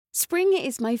Spring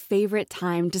is my favorite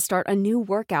time to start a new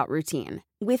workout routine.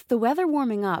 With the weather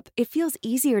warming up, it feels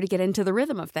easier to get into the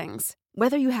rhythm of things.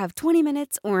 Whether you have 20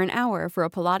 minutes or an hour for a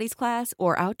Pilates class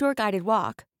or outdoor guided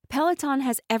walk, Peloton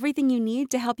has everything you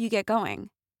need to help you get going.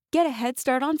 Get a head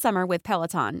start on summer with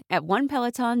Peloton at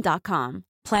onepeloton.com.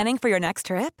 Planning for your next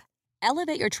trip?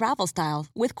 Elevate your travel style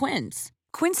with Quince.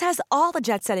 Quince has all the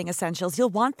jet-setting essentials you'll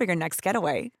want for your next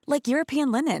getaway, like European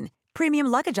linen, premium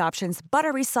luggage options,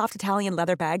 buttery soft Italian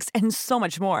leather bags, and so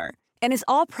much more. And is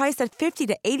all priced at 50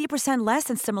 to 80% less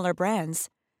than similar brands.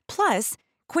 Plus,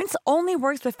 Quince only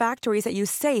works with factories that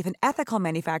use safe and ethical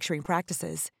manufacturing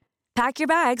practices. Pack your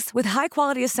bags with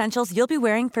high-quality essentials you'll be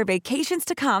wearing for vacations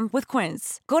to come with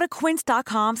Quince. Go to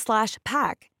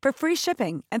quince.com/pack for free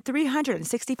shipping and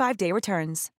 365-day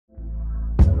returns.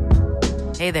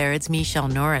 Hey there, it's Michelle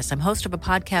Norris. I'm host of a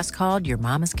podcast called Your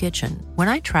Mama's Kitchen. When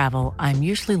I travel, I'm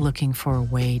usually looking for a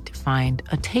way to find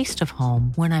a taste of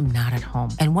home when I'm not at home.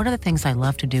 And one of the things I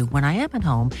love to do when I am at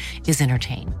home is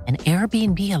entertain. And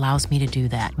Airbnb allows me to do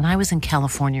that. When I was in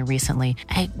California recently,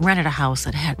 I rented a house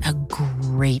that had a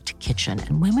great kitchen.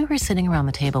 And when we were sitting around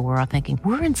the table, we're all thinking,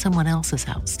 we're in someone else's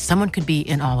house. Someone could be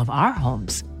in all of our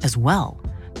homes as well.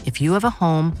 If you have a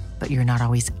home, but you're not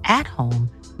always at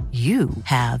home, you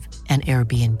have an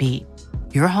Airbnb.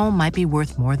 Your home might be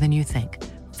worth more than you think.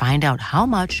 Find out how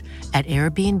much at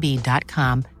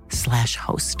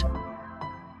airbnb.com/host.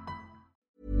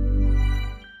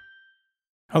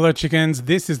 Hello, chickens.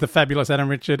 This is the fabulous Adam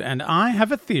Richard, and I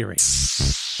have a theory.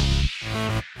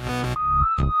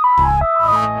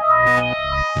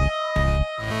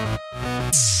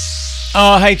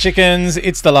 Oh, hey, chickens.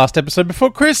 It's the last episode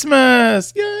before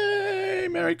Christmas. Yay!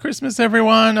 Merry Christmas,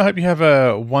 everyone. I hope you have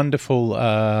a wonderful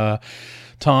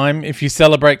time. If you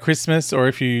celebrate Christmas or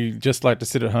if you just like to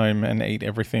sit at home and eat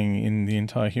everything in the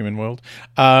entire human world,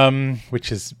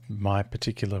 which is my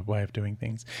particular way of doing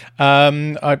things.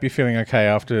 I hope you're feeling okay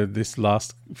after this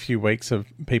last few weeks of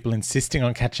people insisting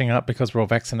on catching up because we're all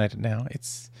vaccinated now.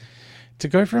 It's to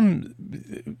go from,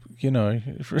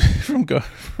 from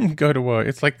go to woe.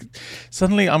 It's like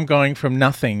suddenly I'm going from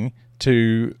nothing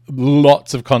to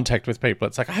lots of contact with people.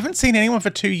 It's like, I haven't seen anyone for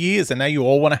 2 years and now you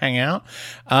all want to hang out.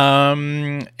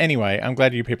 Anyway, I'm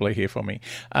glad you people are here for me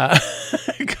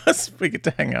because we get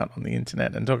to hang out on the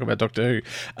internet and talk about Doctor Who.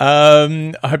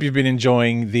 I hope you've been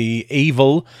enjoying the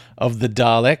evil of the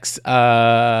Daleks,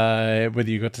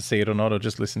 whether you got to see it or not or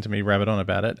just listen to me rabbit on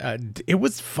about it. It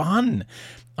was fun.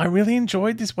 I really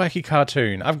enjoyed this wacky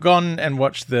cartoon. I've gone and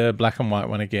watched the black and white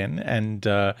one again, and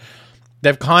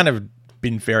they've kind of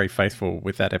been very faithful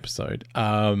with that episode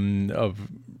of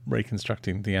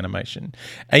reconstructing the animation,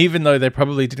 even though they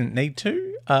probably didn't need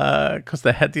to because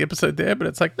they had the episode there. But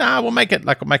it's like, nah, we'll make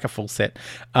a full set.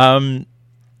 And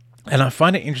I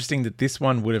find it interesting that this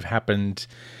one would have happened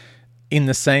in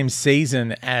the same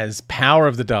season as Power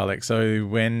of the Daleks. So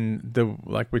when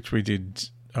which we did.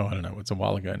 Oh, I don't know. It's a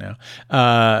while ago now.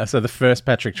 So the first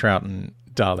Patrick Troughton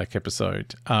Dalek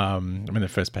episode, the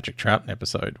first Patrick Troughton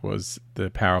episode was The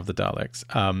Power of the Daleks,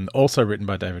 also written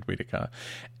by David Whittaker.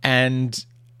 And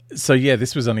so, yeah,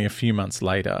 this was only a few months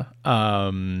later.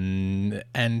 And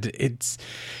it's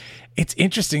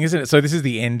interesting, isn't it? So this is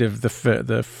the end of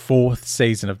the fourth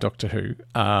season of Doctor Who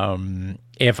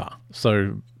ever.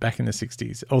 So back in the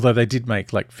 60s, although they did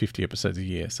make like 50 episodes a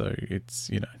year. So it's,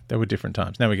 there were different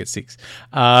times. Now we get 6.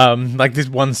 Like this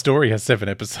one story has 7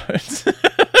 episodes.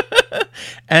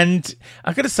 And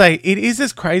I got to say, it is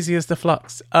as crazy as the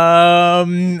Flux.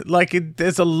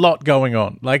 There's a lot going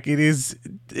on. Like it is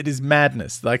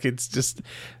madness. Like it's just,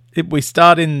 we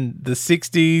start in the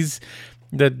 60s.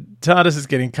 The TARDIS is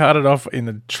getting carted off in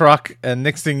the truck, and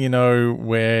next thing you know,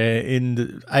 we're in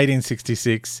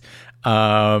 1866,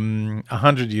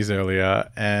 100 years earlier,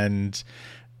 and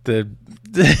they've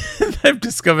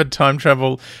discovered time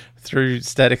travel through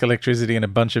static electricity and a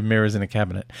bunch of mirrors in a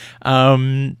cabinet.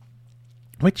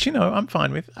 Which, I'm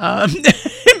fine with.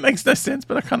 It makes no sense,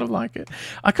 but I kind of like it.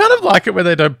 I kind of like it where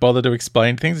they don't bother to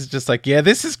explain things. It's just like, yeah,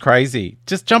 this is crazy.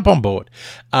 Just jump on board.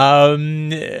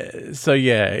 So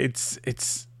yeah, it's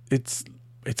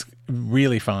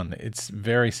really fun. It's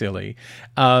very silly.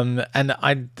 And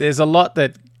there's a lot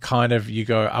that kind of you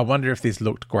go, I wonder if this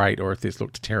looked great or if this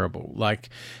looked terrible. Like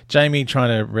Jamie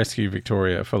trying to rescue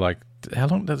Victoria for like, how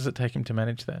long does it take him to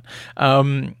manage that?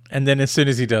 And then as soon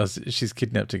as he does, she's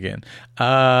kidnapped again.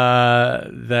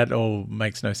 That all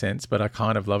makes no sense, but I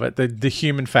kind of love it. The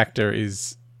human factor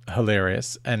is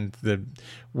hilarious, and the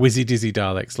Wizzy Dizzy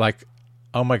Daleks, like,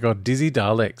 oh my God, Dizzy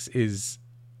Daleks is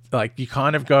like, you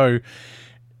kind of go,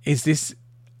 is this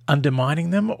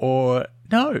undermining them? Or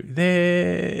no,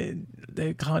 they're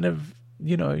kind of,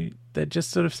 that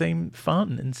just sort of seem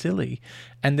fun and silly.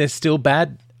 And they're still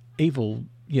bad, evil,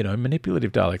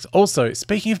 manipulative Daleks. Also,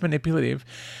 speaking of manipulative,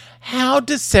 how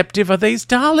deceptive are these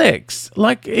Daleks?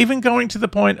 Like, even going to the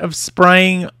point of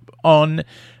spraying on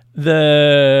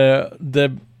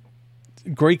the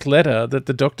Greek letter that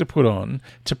the Doctor put on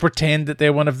to pretend that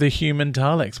they're one of the human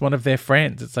Daleks, one of their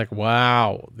friends. It's like,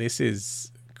 wow, this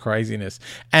is craziness.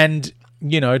 And,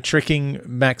 tricking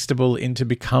Maxtable into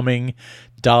becoming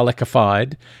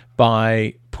Dalekified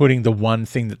by putting the one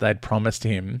thing that they'd promised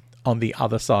him on the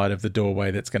other side of the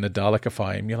doorway that's going to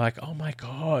Dalekify him. You're like, oh my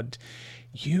God,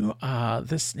 you are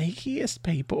the sneakiest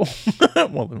people.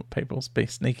 Well, people,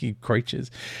 sneaky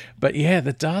creatures. But yeah,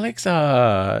 the Daleks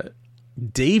are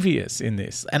devious in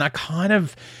this. And I kind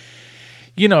of,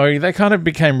 they kind of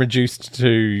became reduced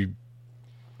to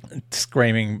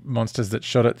screaming monsters that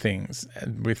shot at things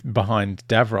behind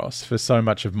Davros for so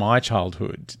much of my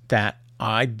childhood that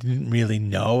I didn't really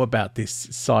know about this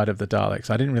side of the Daleks.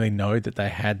 I didn't really know that they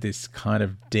had this kind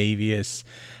of devious,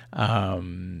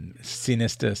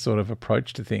 sinister sort of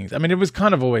approach to things. I mean, it was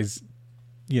kind of always,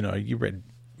 you read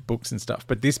books and stuff,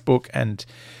 but this book and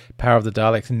Power of the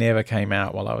Daleks never came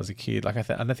out while I was a kid. Like, I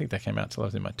don't think they came out till I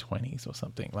was in my 20s or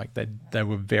something. Like, they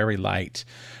were very late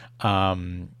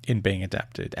in being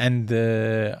adapted. And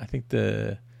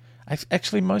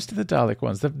actually most of the Dalek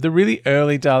ones, the really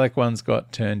early Dalek ones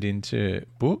got turned into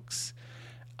books,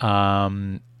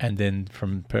 and then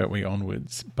from Pertwee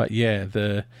onwards. But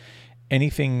yeah,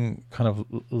 anything kind of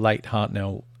late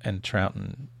Hartnell and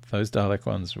Troughton, those Dalek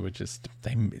ones were just,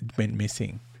 they went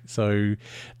missing. So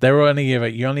they were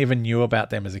you only ever knew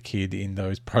about them as a kid in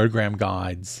those program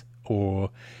guides or,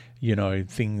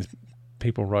 things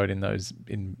people wrote in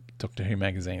Doctor Who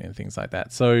magazine and things like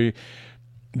that. So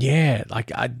yeah,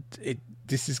 like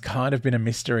this has kind of been a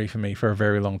mystery for me for a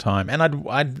very long time. And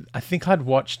I think I'd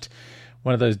watched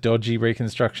one of those dodgy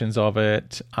reconstructions of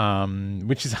it,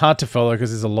 which is hard to follow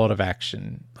because there's a lot of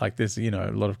action. Like, there's, a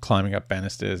lot of climbing up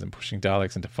banisters and pushing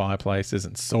Daleks into fireplaces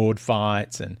and sword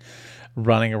fights and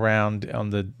running around on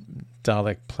the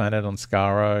Dalek planet on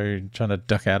Skaro trying to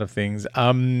duck out of things.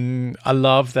 I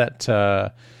love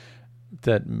that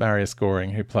Marius Goring,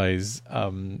 who plays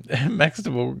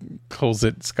Maxtable, calls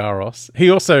it Skaros. He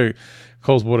also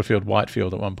calls Waterfield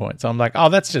Whitefield at one point. So I'm like, oh,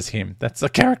 that's just him. That's a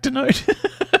character note.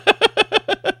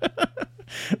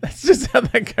 That's just how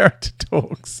that character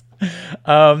talks.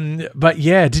 But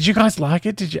yeah, did you guys like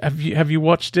it? Have you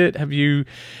watched it? Have you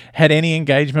had any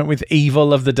engagement with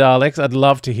Evil of the Daleks? I'd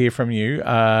love to hear from you.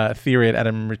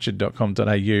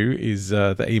 theory@adamrichard.com.au is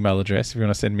the email address if you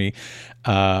want to send me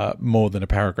more than a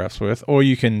paragraph's worth. Or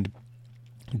you can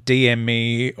DM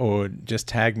me or just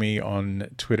tag me on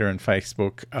Twitter and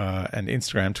Facebook and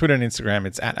Instagram. Twitter and Instagram,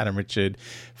 it's @AdamRichard.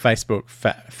 Facebook,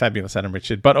 Fabulous Adam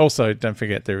Richard. But also, don't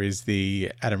forget, there is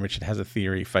the Adam Richard Has a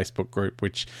Theory Facebook group,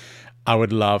 which I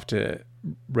would love to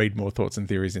read more thoughts and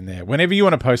theories in there. Whenever you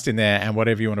want to post in there and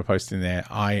whatever you want to post in there,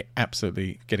 I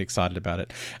absolutely get excited about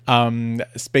it.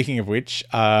 Speaking of which,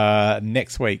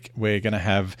 next week we're going to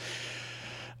have...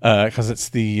 because it's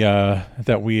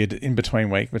that weird in-between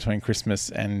week between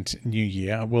Christmas and New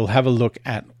Year, we'll have a look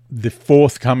at the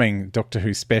forthcoming Doctor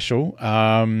Who special.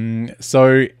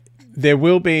 So there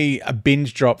will be a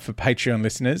binge drop for Patreon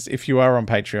listeners. If you are on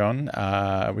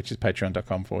Patreon, which is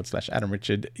patreon.com/Adam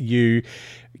Richard, you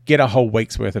get a whole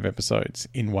week's worth of episodes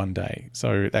in one day.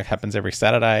 So that happens every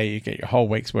Saturday. You get your whole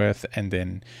week's worth, and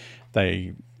then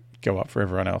they go up for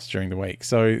everyone else during the week.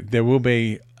 So there will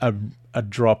be a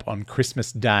drop on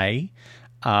Christmas Day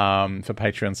for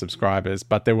Patreon subscribers,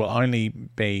 but there will only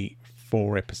be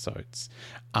 4 episodes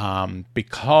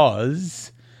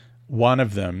because one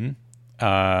of them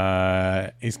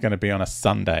is going to be on a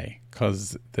Sunday,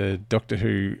 because the Doctor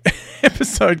Who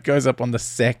episode goes up on the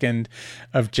 2nd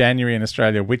of January in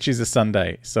Australia, which is a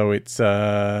Sunday. So it's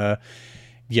yeah.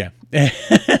 So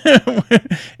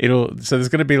there's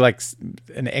going to be like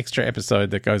an extra episode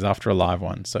that goes after a live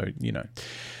one. So,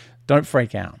 don't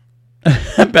freak out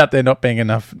about there not being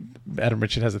enough Adam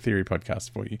Richard Has a Theory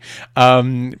podcast for you.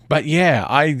 But yeah,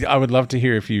 I would love to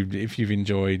hear if you've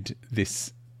enjoyed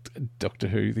this Doctor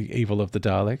Who, the Evil of the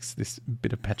Daleks, this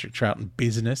bit of Patrick Troughton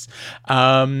business.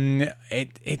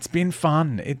 It's been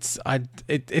fun. It's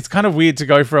kind of weird to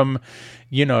go from,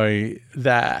 the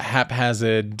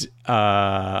haphazard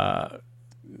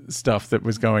stuff that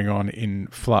was going on in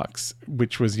Flux,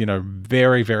 which was,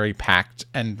 very, very packed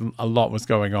and a lot was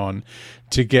going on,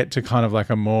 to get to kind of like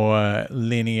a more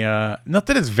linear, not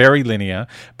that it's very linear,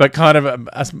 but kind of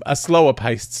a slower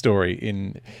paced story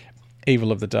in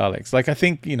evil of the Daleks. Like, I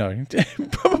think,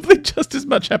 probably just as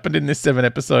much happened in this 7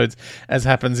 episodes as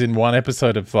happens in 1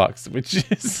 episode of Flux, which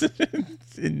is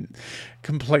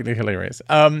completely hilarious.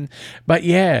 But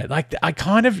yeah, like, I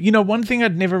kind of, one thing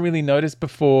I'd never really noticed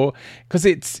before, because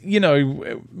it's,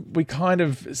 we kind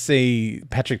of see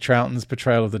Patrick Troughton's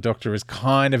portrayal of the Doctor as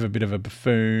kind of a bit of a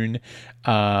buffoon.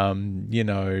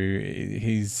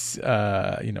 He's,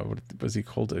 what was he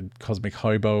called? A cosmic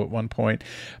hobo at one point.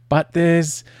 But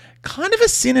there's kind of a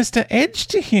sinister edge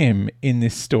to him in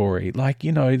this story. Like,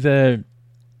 the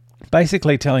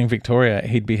basically telling Victoria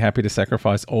he'd be happy to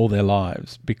sacrifice all their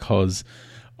lives because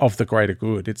of the greater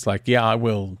good. It's like, yeah, I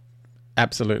will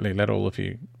absolutely let all of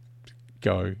you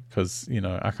go because,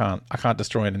 I can't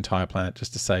destroy an entire planet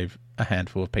just to save a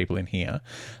handful of people in here.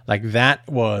 Like, that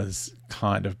was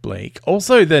kind of bleak.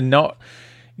 Also, they're not,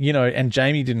 and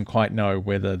Jamie didn't quite know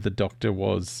whether the Doctor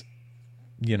was,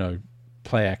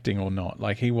 play acting or not.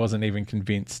 Like, he wasn't even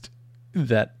convinced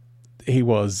that he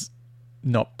was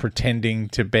not pretending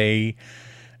to be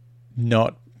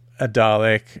not a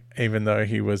Dalek, even though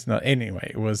he was not.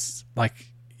 Anyway, it was like,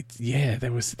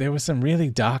 there were some really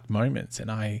dark moments,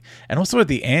 and also at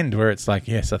the end where it's like,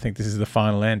 yes, I think this is the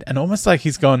final end, and almost like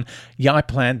he's gone, yeah, I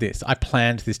planned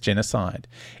this genocide.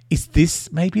 Is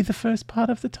this maybe the first part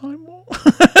of the Time War?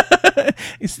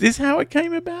 Is this how it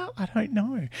came about? I don't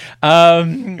know.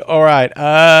 All right.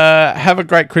 Have a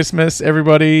great Christmas,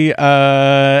 everybody,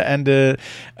 and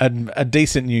a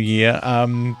decent New Year.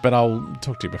 But I'll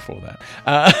talk to you before that.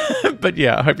 But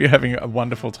yeah, I hope you're having a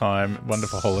wonderful time,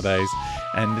 wonderful holidays,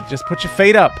 and just put your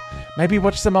feet up. Maybe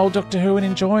watch some old Doctor Who and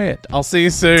enjoy it. I'll see you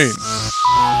soon.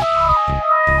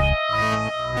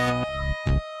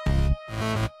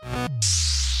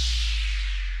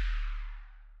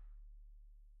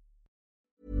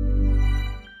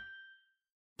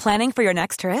 Planning for your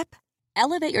next trip?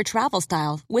 Elevate your travel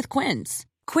style with Quince.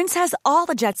 Quince has all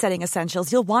the jet-setting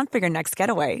essentials you'll want for your next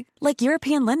getaway, like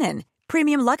European linen,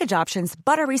 premium luggage options,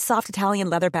 buttery soft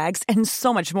Italian leather bags, and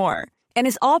so much more. And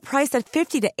is all priced at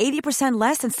 50 to 80%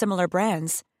 less than similar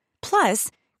brands.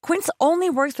 Plus, Quince only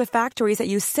works with factories that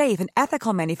use safe and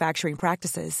ethical manufacturing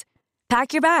practices.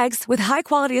 Pack your bags with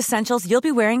high-quality essentials you'll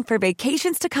be wearing for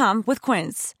vacations to come with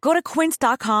Quince. Go to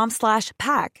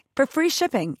quince.com/pack for free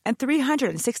shipping and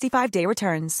 365-day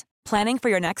returns. Planning for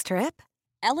your next trip?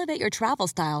 Elevate your travel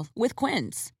style with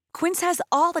Quince. Quince has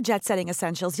all the jet-setting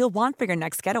essentials you'll want for your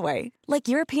next getaway, like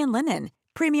European linen,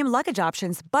 premium luggage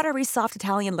options, buttery soft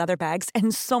Italian leather bags,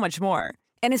 and so much more.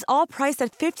 And is all priced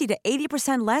at 50 to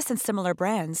 80% less than similar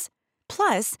brands.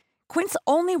 Plus, Quince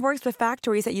only works with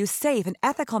factories that use safe and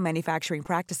ethical manufacturing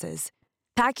practices.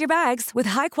 Pack your bags with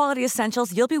high-quality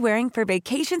essentials you'll be wearing for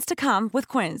vacations to come with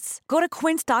Quince. Go to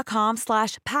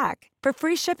quince.com/pack for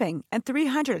free shipping and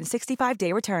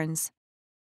 365-day returns.